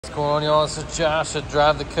What's going on, y'all? This is Josh at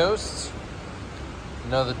Drive the Coast.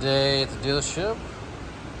 Another day at the dealership.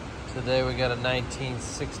 Today we got a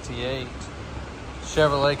 1968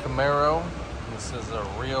 Chevrolet Camaro. This is a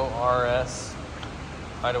real RS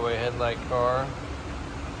hideaway headlight car.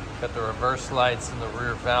 Got the reverse lights in the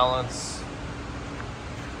rear valance.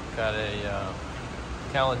 Got a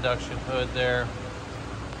cowl induction hood there.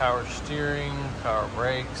 Power steering, power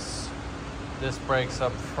brakes, disc brakes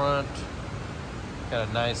up front. Got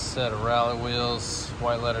a nice set of rally wheels,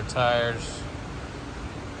 white letter tires,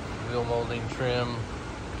 wheel molding trim.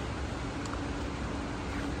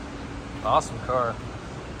 Awesome car.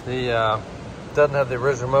 The doesn't have the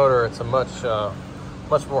original motor. It's a much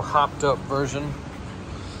more hopped up version.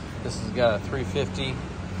 This has got a 350,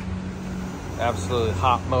 absolutely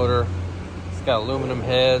hot motor. It's got aluminum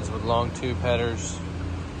heads with long tube headers.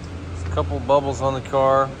 There's a couple bubbles on the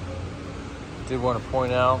car. Did want to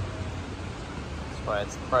point out. That's why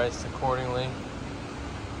it's priced accordingly.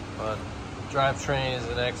 But the drivetrain is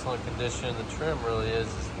in excellent condition. The trim really is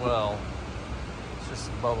as well. It's just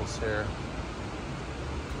some bubbles here.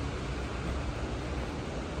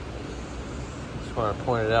 Just want to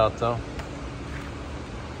point it out though.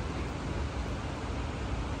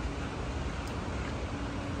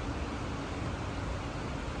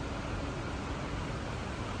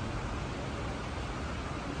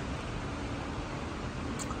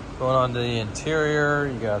 Going on to the interior,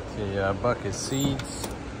 you got the bucket seats,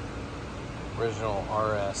 original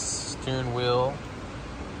RS steering wheel,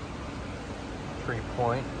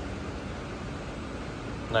 3-point,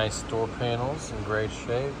 nice door panels in great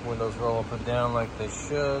shape, windows roll up and down like they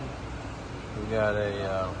should. We got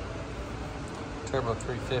a turbo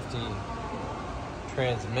 350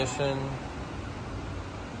 transmission.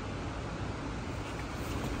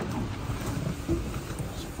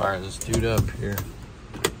 Let's fire this dude up here.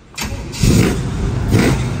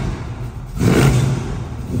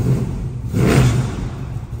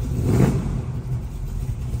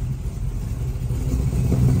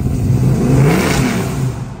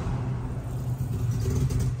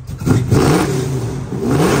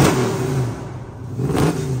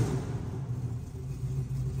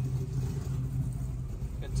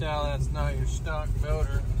 Tell that's not your stock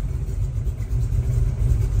motor.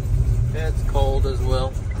 It's cold as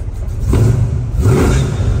well.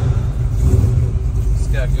 It's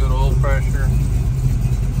got good oil pressure.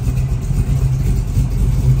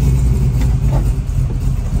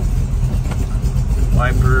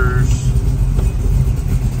 Wipers.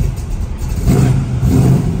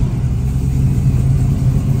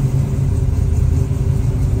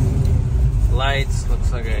 Lights.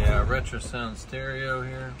 Looks like a retro sound stereo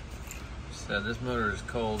here. Said this motor is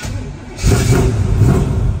cold.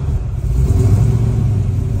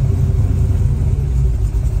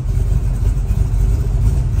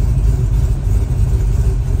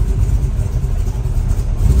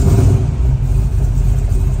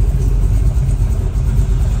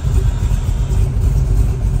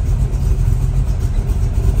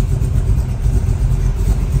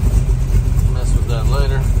 Mess with that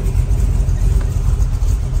later.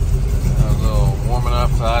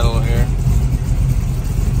 Idle here.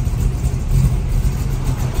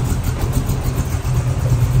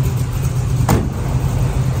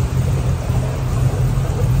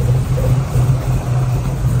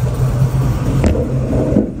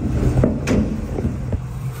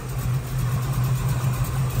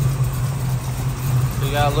 So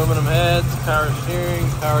you got aluminum heads, power steering,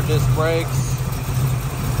 power disc brakes.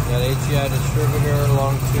 You got ATI distributor,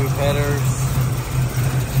 long tube headers.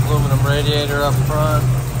 Aluminum radiator up front.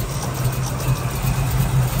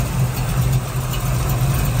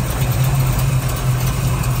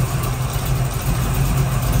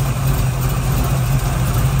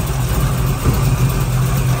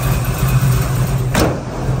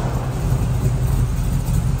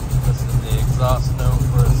 This is the exhaust note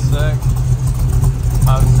for a sec.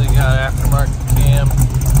 Obviously got aftermarket cam.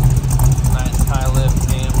 Nice high lift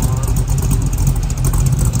cam on it.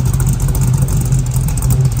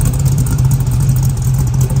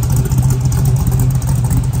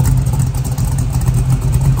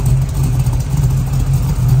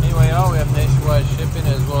 Nationwide shipping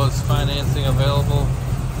as well as financing available.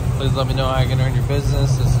 Please let me know how I can earn your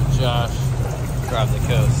business. This is Josh, Drive the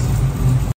Coast.